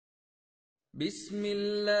بسم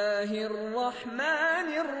الله الرحمن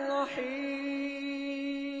الرحيم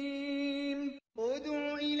ادع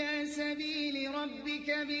إلى سبيل ربك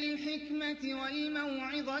بالحكمة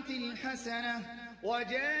والموعظة الحسنة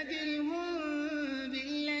وجادلهم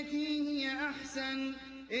بالتي هي أحسن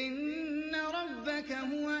إن ربك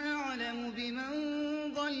هو أعلم بمن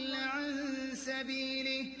ضل عن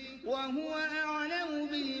سبيله وهو أعلم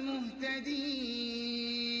بالمهتدين।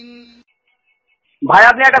 ভাই,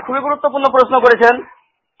 আপনি একটা খুবই গুরুত্বপূর্ণ প্রশ্ন করেছেন।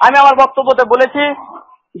 আমি আমার বক্তব্যতে বলেছি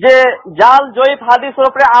যে জাল জয়ীফ হাদিসের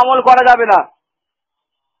উপরে আমল করা যাবে না।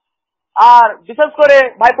 আর বিশেষ করে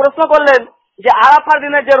ভাই প্রশ্ন করলেন যে আরাফার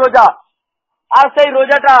দিনের যে রোজা, আর সেই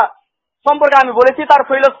রোজাটা সম্পর্কে আমি বলেছি, তার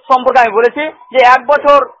ফজিলত সম্পর্কে আমি বলেছি যে 1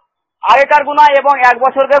 বছর আগেকার গুনাহ এবং 1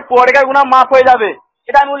 বছরের পরের গুনাহ মাফ হয়ে যাবে,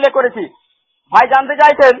 এটা আমি উল্লেখ করেছি। ভাই জানতে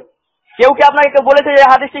চাইছেন কেউ কি আপনাকে বলেছে যে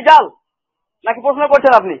হাদিসটি জাল, নাকি প্রশ্ন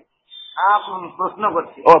করছেন আপনি? প্রশ্ন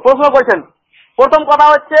করছি। প্রশ্ন করছেন। প্রথম কথা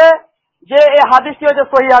হচ্ছে যে এই হাদিসটি হচ্ছে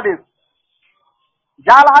সহিহ হাদিস,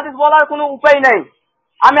 জাল হাদিস বলার কোনো উপায় নেই।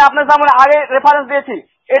 আমি আপনার সামনে আগে রেফারেন্স দিয়েছি,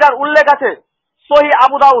 এটার উল্লেখ আছে সহিহ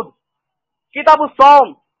আবু দাউদ কিতাবুস সাওম,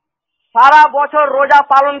 সারা বছর রোজা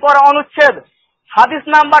পালন করা অনুচ্ছেদ, হাদিস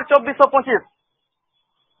নাম্বার 2425।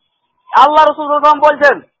 আল্লাহ রাসূল সাল্লাল্লাহু আলাইহি ওয়াসাল্লাম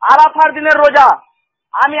বলছেন, আরাফার দিনের রোজা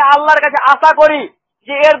আমি আল্লাহর কাছে আশা করি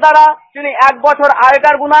যে এর দ্বারা তিনি 1 বছর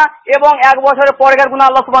আগেকার গুনাহ এবং 1 বছরের পরের গুনাহ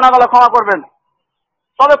আল্লাহ সুবহানাহু ওয়া তাআলা ক্ষমা করবেন।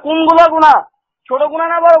 তবে কোনগুলো গুনাহ, ছোট গুনাহ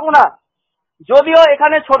না বড় গুনাহ? যদিও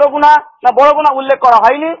এখানে ছোট গুনাহ না বড় গুনাহ উল্লেখ করা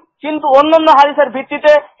হয়নি, কিন্তু অন্যান্য হাদিসের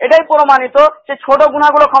ভিত্তিতে এটাই প্রমাণিত যে ছোট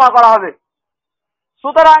গুনাহগুলো ক্ষমা করা হবে।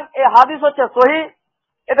 সুতরাং এই হাদিস হচ্ছে সহিহ,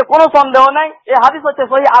 এতে কোনো সন্দেহ নাই। এই হাদিস হচ্ছে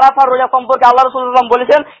সহিহ। আরাফার রোজা সম্পর্কে আল্লাহ রাসূল সাল্লাল্লাহু আলাইহি ওয়াসাল্লাম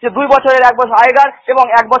বলেছেন যে 2 বছরের 1 বছর আগেকার এবং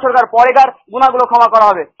 1 বছরকার পরেকার গুনাহগুলো ক্ষমা করা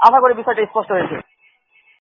হবে। আশা করি বিষয়টা স্পষ্ট হয়েছে।